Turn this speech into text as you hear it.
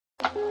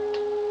Hey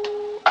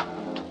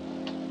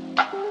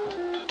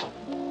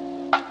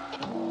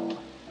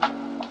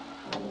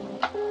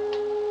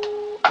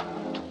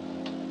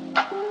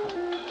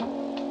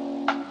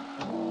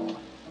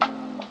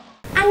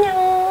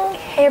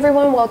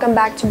everyone, welcome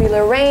back to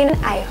Belorraine.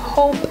 I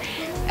hope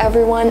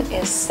everyone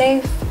is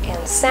safe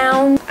and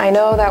sound. I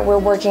know that we're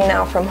working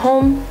now from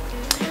home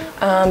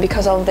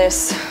because of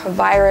this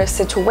virus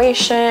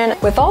situation.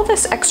 With all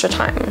this extra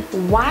time,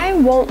 why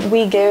won't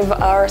we give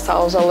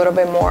ourselves a little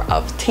bit more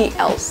of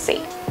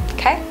TLC,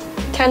 okay?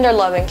 Tender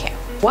love and care.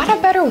 What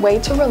a better way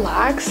to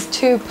relax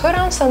to put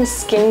on some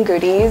skin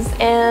goodies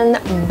and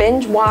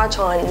binge watch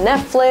on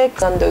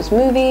Netflix, on those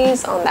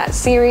movies, on that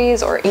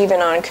series, or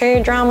even on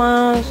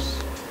Kdramas.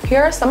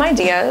 Here are some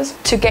ideas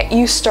to get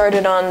you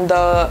started on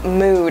the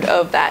mood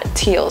of that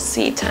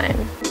TLC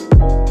time.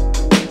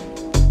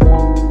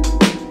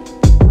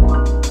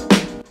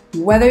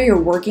 Whether you're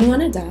working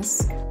on a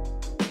desk,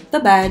 the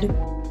bed,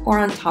 or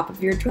on top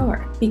of your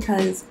drawer,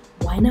 because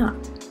why not?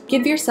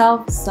 Give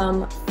yourself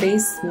some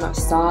face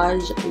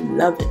massage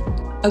lovin'.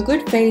 A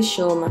good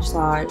facial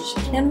massage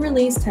can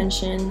release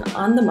tension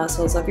on the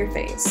muscles of your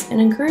face and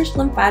encourage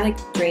lymphatic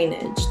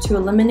drainage to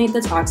eliminate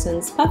the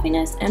toxins,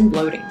 puffiness, and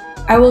bloating.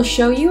 I will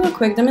show you a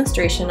quick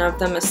demonstration of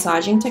the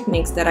massaging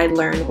techniques that I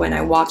learned when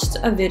I watched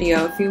a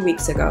video a few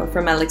weeks ago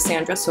from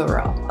Alexandra,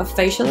 Soveral, a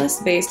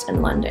facialist based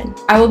in London.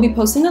 I will be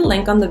posting the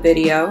link on the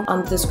video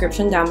on the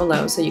description down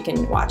below so you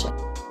can watch it.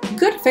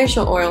 Good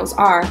facial oils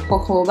are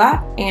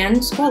jojoba and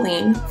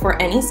squalane for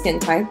any skin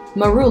type,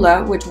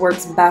 marula, which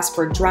works best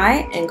for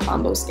dry and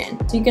combo skin.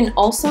 So you can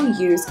also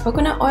use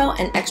coconut oil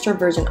and extra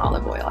virgin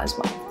olive oil as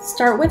well.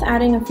 Start with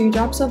adding a few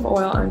drops of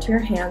oil onto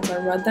your hands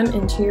or rub them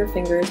into your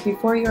fingers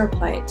before you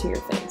apply it to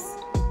your face.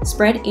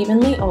 Spread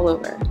evenly all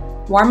over.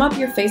 Warm up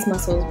your face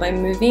muscles by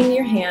moving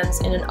your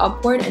hands in an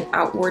upward and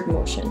outward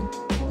motion.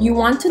 You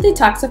want to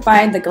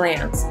detoxify the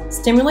glands.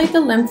 Stimulate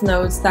the lymph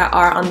nodes that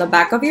are on the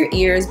back of your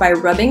ears by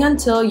rubbing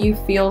until you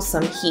feel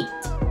some heat.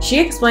 She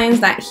explains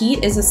that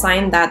heat is a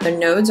sign that the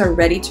nodes are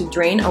ready to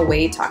drain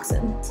away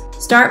toxins.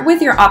 Start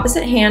with your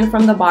opposite hand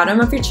from the bottom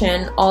of your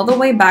chin all the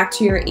way back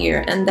to your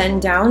ear and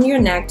then down your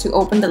neck to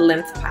open the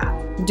lymph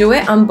path. Do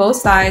it on both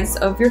sides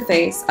of your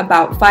face,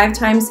 about 5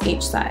 times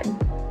each side.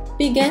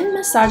 Begin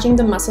massaging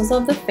the muscles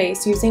of the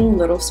face using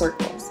little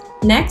circles.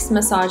 Next,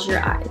 massage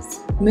your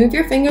eyes. Move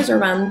your fingers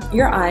around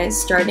your eyes,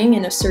 starting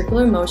in a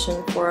circular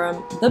motion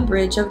from the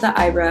bridge of the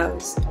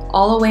eyebrows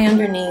all the way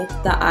underneath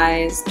the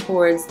eyes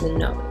towards the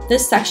nose.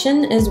 This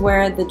section is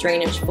where the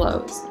drainage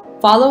flows.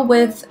 Follow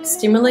with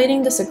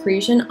stimulating the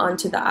secretion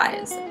onto the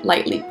eyes.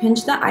 Lightly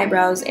pinch the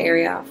eyebrows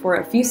area for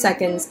a few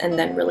seconds and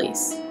then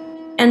release.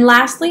 And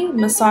lastly,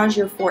 massage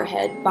your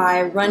forehead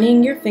by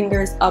running your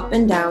fingers up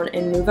and down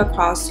and move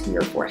across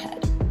your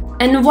forehead.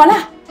 And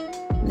voila!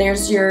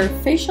 There's your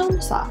facial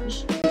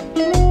massage.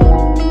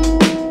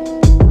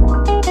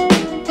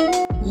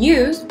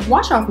 Use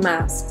wash-off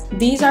masks.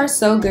 These are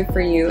so good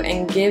for you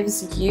and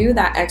gives you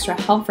that extra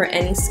help for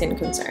any skin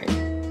concern.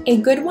 A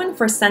good one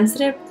for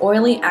sensitive,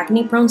 oily,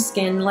 acne-prone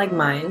skin like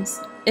mine's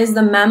is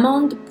the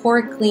Mamonde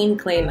Pore Clean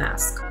Clay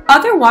Mask.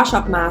 Other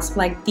wash-off masks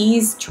like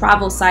these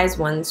travel size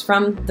ones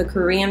from the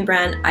Korean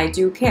brand I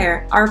Do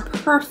Care are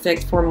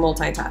perfect for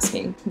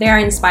multitasking. They are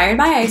inspired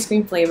by ice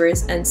cream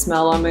flavors and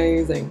smell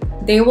amazing.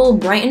 They will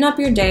brighten up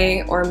your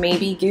day or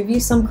maybe give you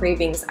some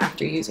cravings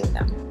after using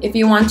them. If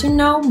you want to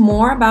know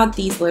more about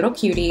these little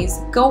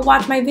cuties, go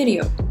watch my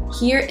video.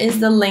 Here is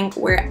the link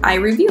where I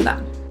review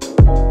them.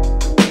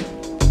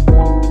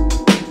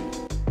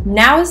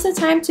 Now is the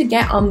time to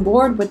get on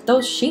board with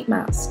those sheet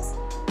masks.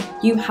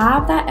 You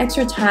have that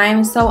extra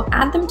time, so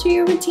add them to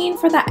your routine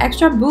for that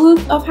extra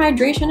boost of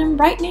hydration and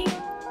brightening.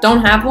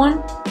 Don't have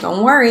one?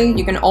 Don't worry,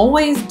 you can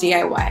always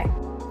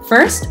DIY.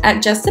 First,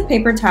 adjust the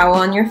paper towel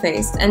on your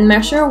face and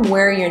measure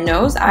where your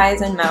nose,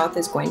 eyes, and mouth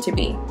is going to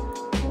be.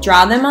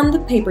 Draw them on the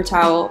paper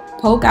towel,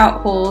 poke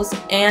out holes,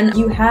 and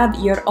you have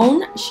your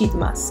own sheet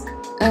mask.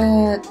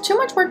 Too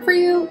much work for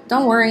you?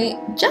 Don't worry,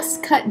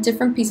 just cut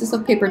different pieces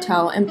of paper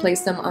towel and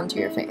place them onto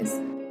your face.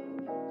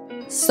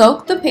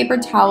 Soak the paper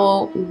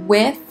towel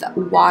with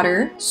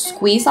water,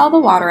 squeeze all the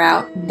water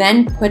out,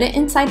 then put it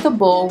inside the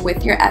bowl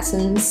with your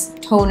essence,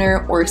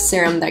 toner, or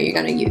serum that you're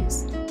gonna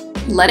use.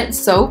 Let it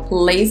soak,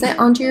 place it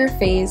onto your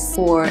face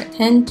for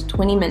 10 to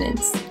 20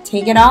 minutes.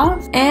 Take it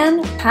off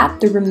and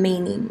pat the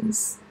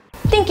remainings.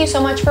 Thank you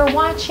so much for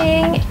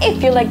watching.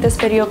 If you like this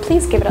video,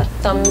 please give it a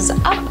thumbs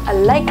up, a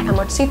like,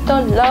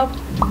 amorcito, love.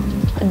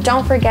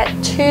 Don't forget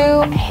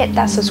to hit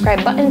that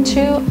subscribe button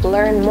to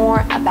learn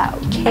more about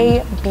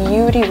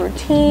K-beauty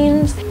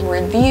routines,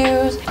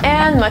 reviews,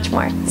 and much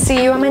more.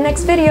 See you on my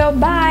next video.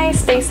 Bye.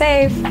 Stay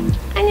safe.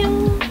 Annyeong.